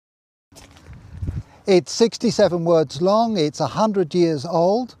It's 67 words long, it's 100 years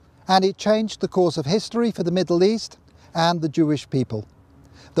old, and it changed the course of history for the Middle East and the Jewish people.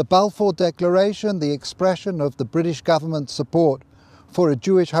 The Balfour Declaration, the expression of the British government's support for a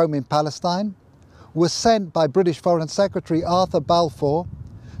Jewish home in Palestine, was sent by British Foreign Secretary Arthur Balfour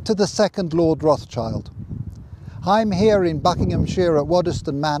to the second Lord Rothschild. I'm here in Buckinghamshire at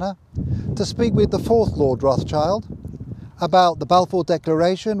Waddesdon Manor to speak with the fourth Lord Rothschild about the Balfour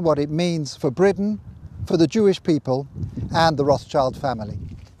Declaration, what it means for Britain, for the Jewish people and the Rothschild family.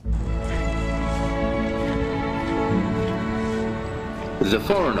 The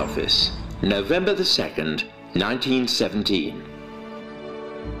Foreign Office, November the 2nd, 1917.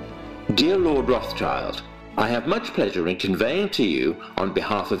 Dear Lord Rothschild, I have much pleasure in conveying to you, on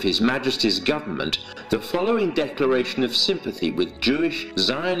behalf of His Majesty's Government, the following declaration of sympathy with Jewish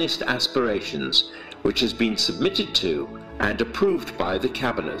Zionist aspirations, which has been submitted to and approved by the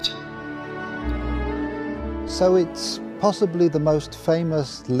Cabinet. So it's possibly the most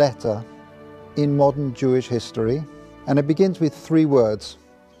famous letter in modern Jewish history, and it begins with 3 words: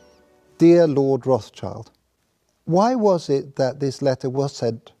 Dear Lord Rothschild. Why was it that this letter was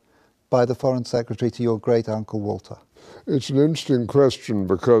sent by the Foreign Secretary to your great-uncle Walter? It's an interesting question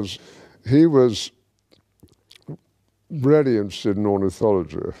because he was really interested in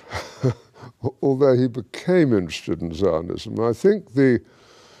ornithology, although he became interested in Zionism. I think the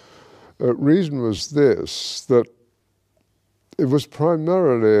reason was this, that it was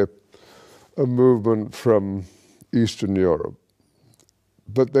primarily a movement from Eastern Europe,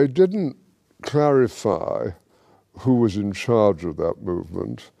 but they didn't clarify who was in charge of that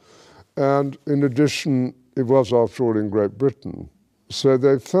movement. And in addition, it was, after all, in Great Britain. So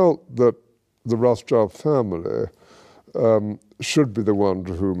they felt that the Rothschild family should be the one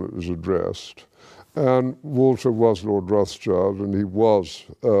to whom it was addressed. And Walter was Lord Rothschild, and he was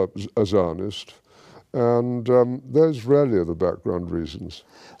a Zionist. And those really are the background reasons.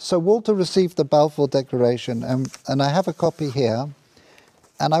 So Walter received the Balfour Declaration, and I have a copy here.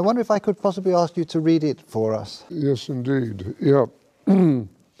 And I wonder if I could possibly ask you to read it for us. Yes, indeed. Yeah. I'm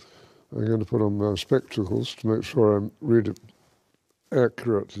going to put on my spectacles to make sure I read it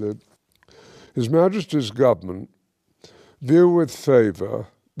accurately. His Majesty's Government view with favour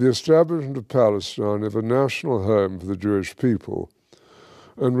the establishment of Palestine as a national home for the Jewish people,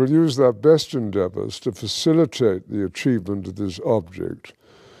 and will use their best endeavours to facilitate the achievement of this object,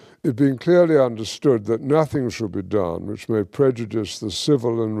 it being clearly understood that nothing shall be done which may prejudice the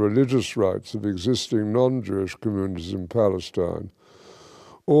civil and religious rights of existing non-Jewish communities in Palestine,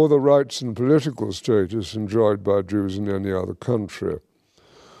 or the rights and political status enjoyed by Jews in any other country.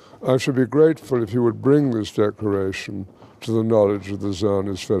 I should be grateful if you would bring this declaration to the knowledge of the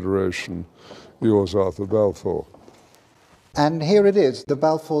Zionist Federation. Yours, Arthur Balfour. And here it is, the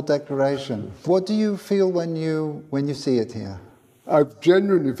Balfour Declaration. What do you feel when you see it here? I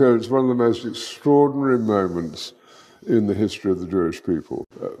genuinely feel it's one of the most extraordinary moments in the history of the Jewish people.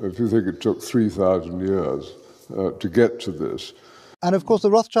 If you think it took 3,000 years to get to this. And of course, the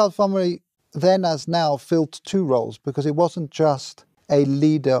Rothschild family then as now filled 2 roles, because it wasn't just a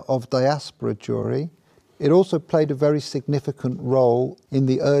leader of diaspora Jewry, it also played a very significant role in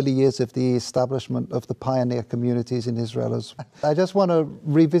the early years of the establishment of the pioneer communities in Israel. I just want to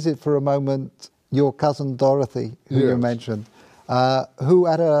revisit for a moment your cousin Dorothy, who you mentioned, who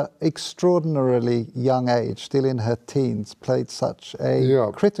at an extraordinarily young age, still in her teens, played such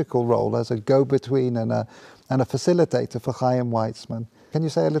a critical role as a go-between and a facilitator for Chaim Weizmann. Can you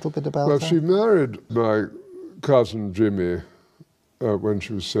say a little bit about that? Well, she married my cousin Jimmy when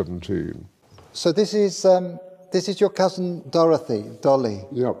she was 17. So this is your cousin Dorothy, Dolly.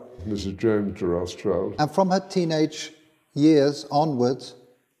 Yep, Mrs. James de Rothschild. And from her teenage years onwards,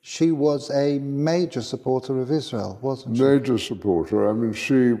 she was a major supporter of Israel, wasn't she? Major supporter. I mean,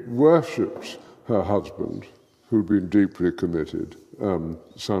 she worshipped her husband, who'd been deeply committed,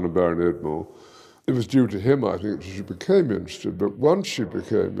 son of Baron Edmore. It was due to him, I think, that she became interested. But once she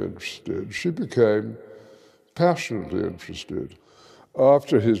became interested, she became passionately interested.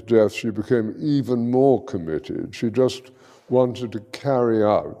 After his death, she became even more committed. She just wanted to carry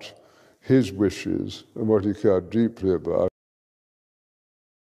out his wishes and what he cared deeply about.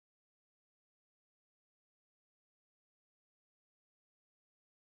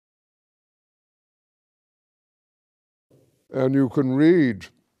 And you can read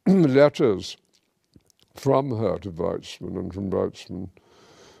letters from her to Weizmann and from Weizmann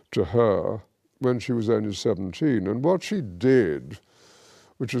to her when she was only 17. And what she did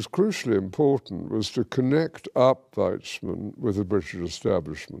which was crucially important, was to connect up Weizmann with the British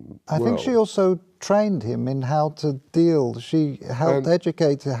establishment. I think she also trained him in how to deal. She helped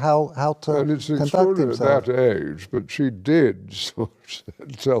educate how to and it's conduct himself. At that age, but she did sort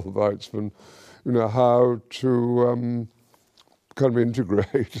of tell Weizmann, you know, how to kind of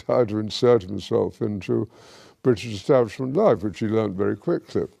integrate, how to insert himself into British establishment life, which he learned very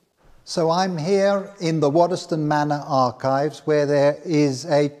quickly. So I'm here in the Waddesdon Manor archives, where there is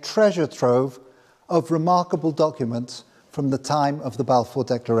a treasure trove of remarkable documents from the time of the Balfour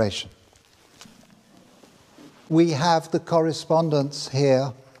Declaration. We have the correspondence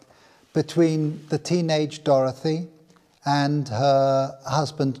here between the teenage Dorothy and her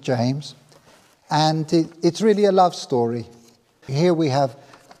husband James, and it's really a love story. Here we have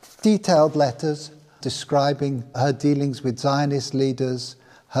detailed letters describing her dealings with Zionist leaders,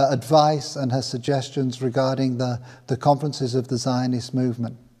 her advice and her suggestions regarding the conferences of the Zionist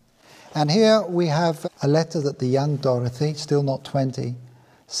movement. And here we have a letter that the young Dorothy, still not 20,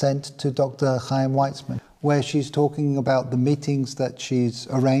 sent to Dr. Chaim Weizmann, where she's talking about the meetings that she's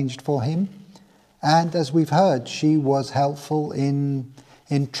arranged for him. And as we've heard, she was helpful in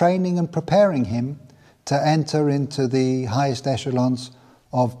training and preparing him to enter into the highest echelons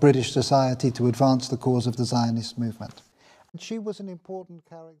of British society to advance the cause of the Zionist movement. She was an important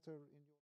character.